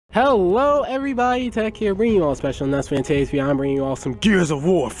Hello everybody, Tech here, bringing you all a special announcement. Today's video, I'm bringing you all some Gears of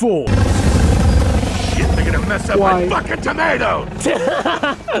War 4. Shit, they're gonna mess up my fucking tomato!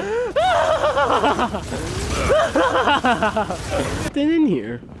 Nothing in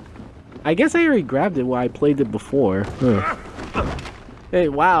here. I guess I already grabbed it while I played it before. Hey,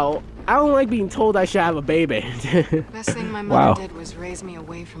 wow. I don't like being told I should have a baby. Best thing my mother did was raise me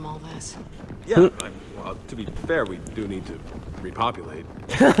away from all this. Yeah, well, to be fair, we do need to repopulate.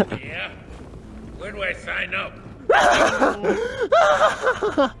 Yeah? Where do I sign up?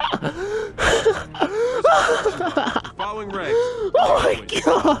 Following regs. Oh my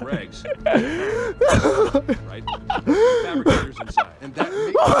god! Regs. Right? Fabricators inside. And that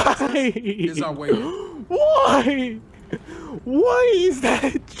is our way. Why? Why is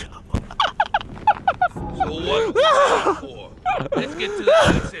that job? So what are we waiting for? Let's get to the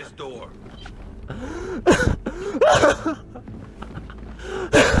access door.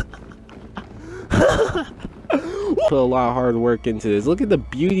 Put a lot of hard work into this. Look at the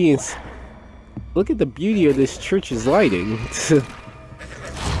beauty and look at the beauty of this church's lighting.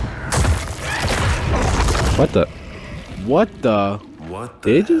 What the? What the? What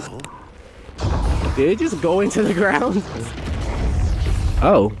the Did it just go into the ground?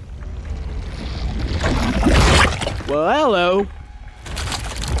 Oh. Well, hello.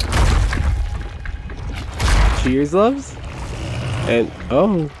 Cheers, loves. And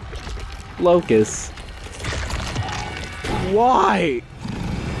oh, Locust. Why?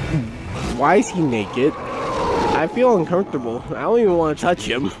 Why is he naked? I feel uncomfortable. I don't even want to touch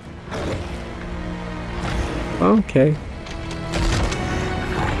him. Okay.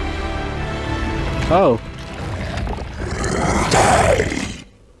 Oh.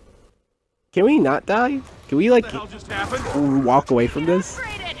 Can we not die? Can we like walk away from this?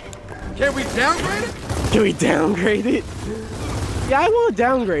 Can we downgrade it? Can we downgrade it? Yeah, I want to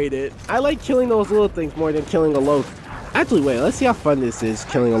downgrade it. I like killing those little things more than killing a locust. Actually, wait, let's see how fun this is,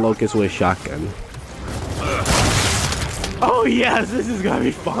 killing a locust with a shotgun. Oh yes, this is gonna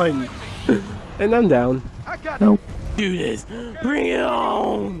be fun. And I'm down. Nope. Do this. Bring it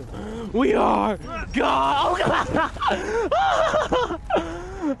on. We are God.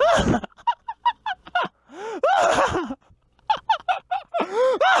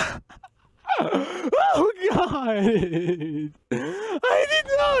 Oh God! I did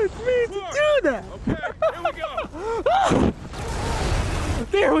not mean to do that. Okay,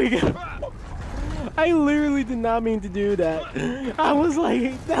 here we go. There we go. I literally did not mean to do that. I was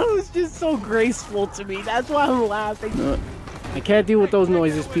like, that was just so graceful to me. That's why I'm laughing. I can't deal with those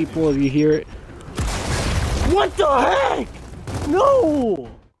noises, people, if you hear it. What the heck? No!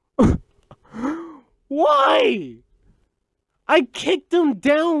 Why? I kicked him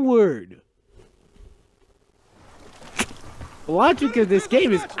downward. The logic of this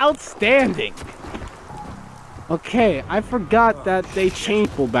game is outstanding. Okay, I forgot that they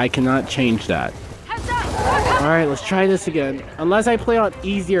changed, but I cannot change that. Alright, let's try this again. Unless I play on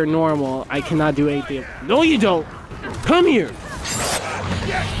easy or normal, I cannot do anything. No, you don't! Come here!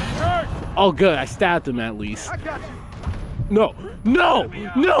 Oh, good, I stabbed him at least. No! No!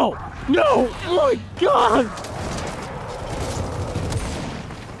 No! No! Oh my god!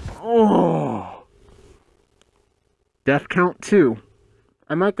 Oh! Death count 2.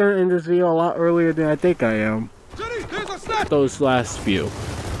 I might gonna end this video a lot earlier than I think I am. Those last few.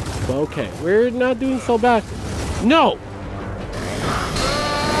 But okay, we're not doing so bad. No!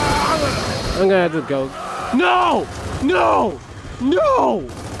 I'm gonna have to go. No! No! No!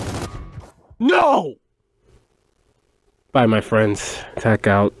 No! Bye, my friends. Tech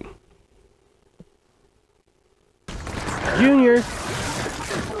out. Junior!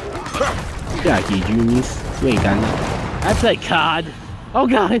 Jackie Juniors. You ain't got nothing. That's like COD. Oh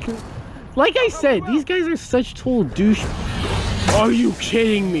god. Like I said, these guys are such total douche. Are you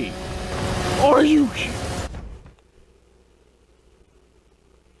kidding me? Are you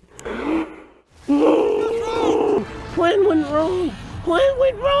Plan went wrong. Plan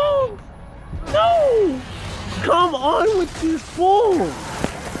went wrong. No. Come on with this phone.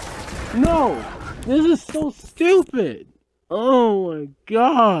 No. This is so stupid. Oh my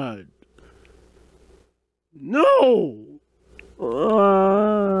god. No.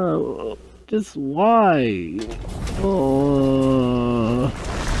 Just why? No,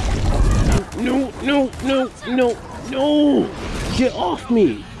 no, no, no, no! Get off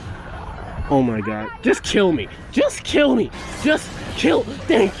me! Oh my god. Just kill me. Just kill me. Just kill.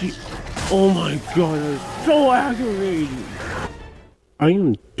 Thank you. Oh my god, that's so aggravating. I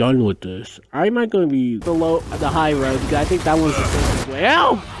am done with this. I'm not going to be the high road because I think that one's the safest way.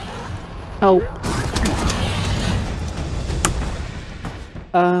 Help! Help!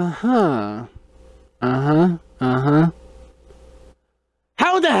 Uh-huh. Uh-huh. Uh-huh.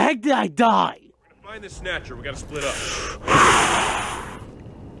 How the heck did I die? Find the snatcher. We gotta split up.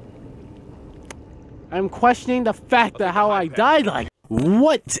 I'm questioning the fact that how I died like.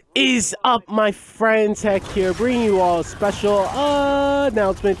 What is up, my friends? Heck here, bringing you all a special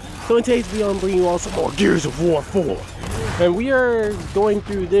announcement. So in today's video, I'm bringing you all some more Gears of War 4. And we are going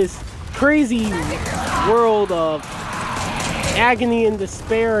through this crazy world of agony and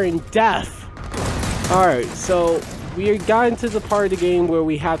despair and death. Alright, so we got into the part of the game where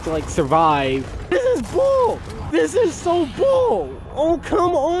we have to like survive. This is bull! This is so bull! Oh,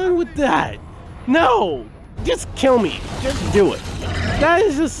 come on with that! No! Just kill me! Just do it! That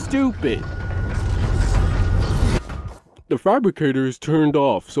is just stupid! The fabricator is turned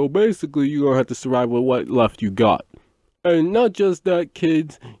off, so basically you're gonna have to survive with what left you got. And not just that,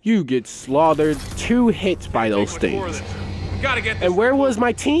 kids, you get slaughtered 2 hits by those things. Gotta get this. And where was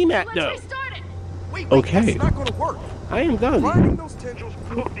my team at though? Okay. It's not gonna work. I am done. Riding those tendrils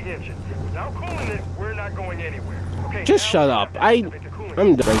cook the engine. Without cooling it, we're not going anywhere. Okay, Just shut up. I'm done.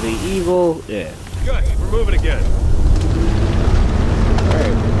 Resident Evil. Yeah. Good. We're moving again.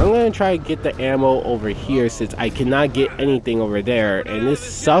 Alright. I'm gonna try to get the ammo over here since I cannot get anything over there. And this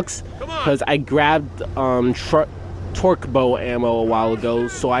sucks because I grabbed torque bow ammo a while ago,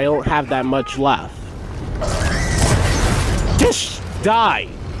 so I don't have that much left. Just die.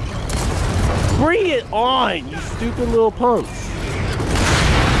 Bring it on, you stupid little punks.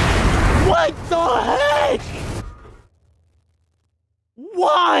 What the heck?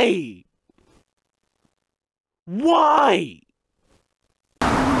 Why? Why?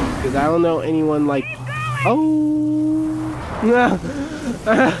 Because I don't know anyone like... Oh.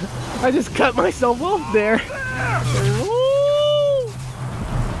 I just cut myself off there.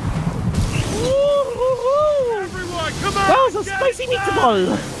 Everyone, come on! That was a spicy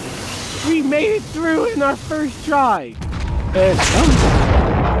meatball. We made it through in our first try. And,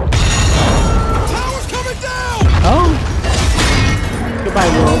 Tower's coming down! oh. Goodbye,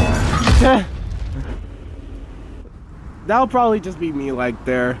 world. That'll probably just be me like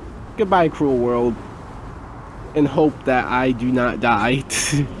there. Goodbye, cruel world. And hope that I do not die.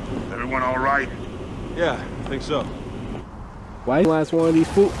 Everyone all right? Yeah, I think so. Why last one of these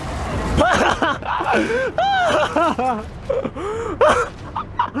fools?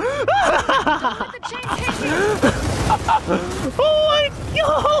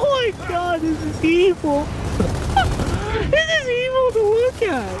 Oh my god, this is evil. This is evil to look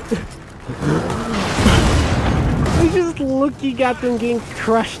at. Just looking at them getting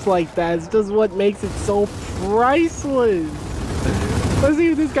crushed like that is just what makes it so priceless. Let's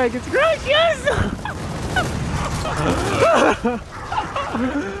see if this guy gets crushed. Yes!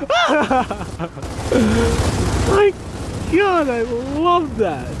 My god, I love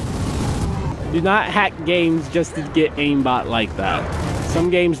that. Do not hack games just to get aimbot like that. Some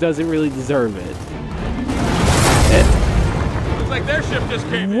games doesn't really deserve it. Looks like their ship just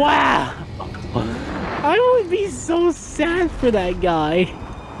came in. Wow! I would be so sad for that guy.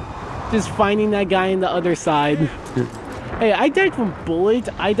 Just finding that guy on the other side. Hey, I died from bullets.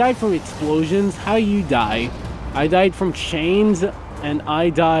 I died from explosions. How you die? I died from chains, and I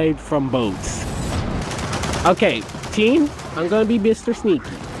died from boats. Okay, team, I'm gonna be Mr. Sneaky.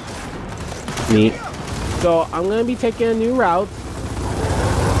 Neat. So I'm gonna be taking a new route.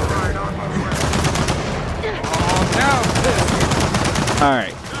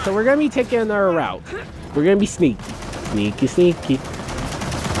 Alright, so we're gonna be taking another route. We're gonna be sneaky. Sneaky, sneaky.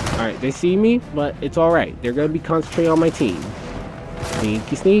 Alright, they see me, but it's alright. They're gonna be concentrating on my team.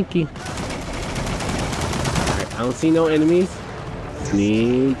 Sneaky, sneaky. Alright, I don't see no enemies.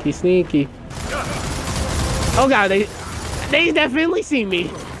 Sneaky, sneaky. Oh god, they definitely see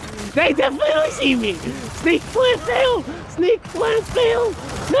me. They definitely see me. Sneak plan fail. Sneak plan fail.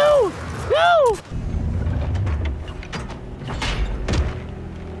 No, no.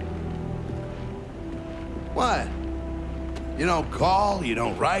 What? You don't call, you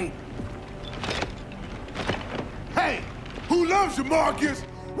don't write? Hey, who loves you, Marcus?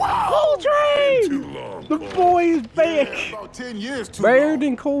 Wow! Coltrane! Too long, The Cole. boy is back. Yeah, about 10 years too Baird long.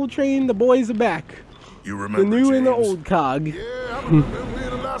 and Coltrane, the boys are back. You The remember new and the James? old cog. Yeah, I remember being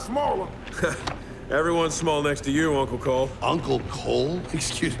a lot smaller. Everyone's small next to you, Uncle Cole. Uncle Cole?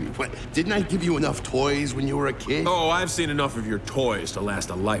 Excuse me, what? Didn't I give you enough toys when you were a kid? Oh, I've seen enough of your toys to last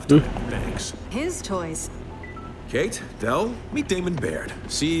a lifetime. Thanks. His toys. Kate, Dell, meet Damon Baird,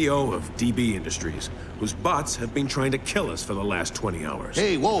 CEO of DB Industries, whose bots have been trying to kill us for the last 20 hours.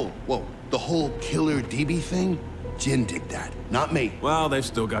 Hey, whoa, whoa. The whole killer DB thing? Jin did that, not me. Well, they've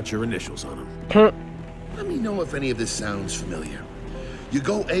still got your initials on them. Let me know if any of this sounds familiar. You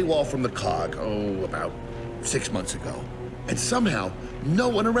go AWOL from the COG, about 6 months ago. And somehow, no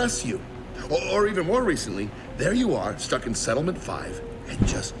one arrests you. Or even more recently, there you are, stuck in Settlement 5, and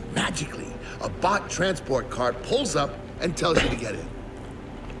just magically, a bot transport car pulls up and tells you to get in.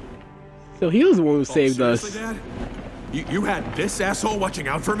 So he was the one who saved us. Dad? You had this asshole watching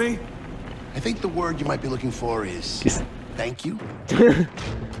out for me? I think the word you might be looking for is thank you.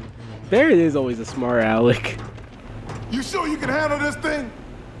 Barrett is always a smart aleck. You sure you can handle this thing?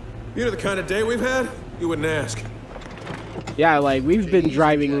 You know the kind of day we've had? You wouldn't ask. Yeah, like we've been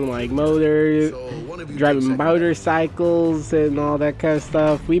driving like driving motorcycles and all that kind of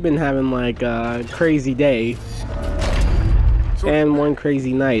stuff. We've been having like a crazy day and one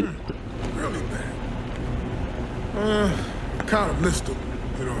crazy night. Really bad. Kind of missed him,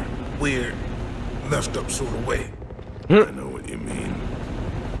 you know, weird, messed up sort of way. I know what you mean.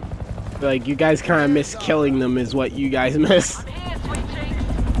 Like you guys kind of miss killing them, is what you guys miss.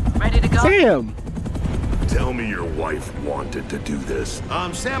 Ready to go? Sam. Tell me your wife wanted to do this.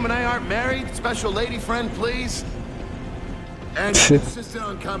 Sam and I aren't married. Special lady friend, please. And insisted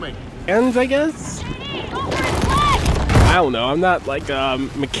on coming. Ends, I guess? I don't know. I'm not like a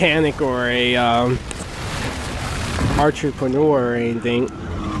mechanic or a entrepreneur or anything.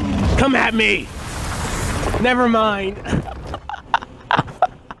 Come at me! Never mind.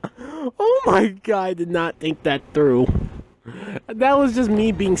 Oh my god, I did not think that through. That was just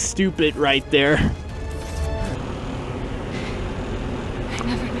me being stupid right there. I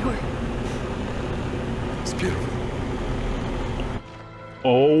never knew her. It's beautiful.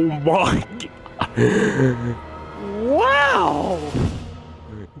 Oh my god. Wow!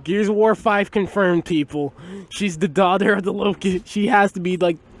 Gears of War 5 confirmed, people. She's the daughter of the Locust. She has to be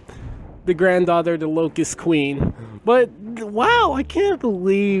like the granddaughter of the Locust Queen. But wow, I can't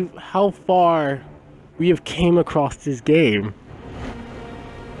believe how far we have came across this game.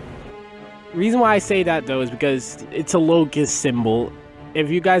 The reason why I say that though is because it's a Locust symbol. If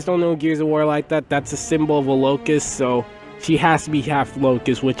you guys don't know Gears of War like that, that's a symbol of a Locust, so she has to be half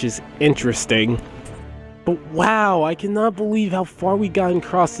Locust, which is interesting. But wow, I cannot believe how far we got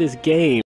across this game.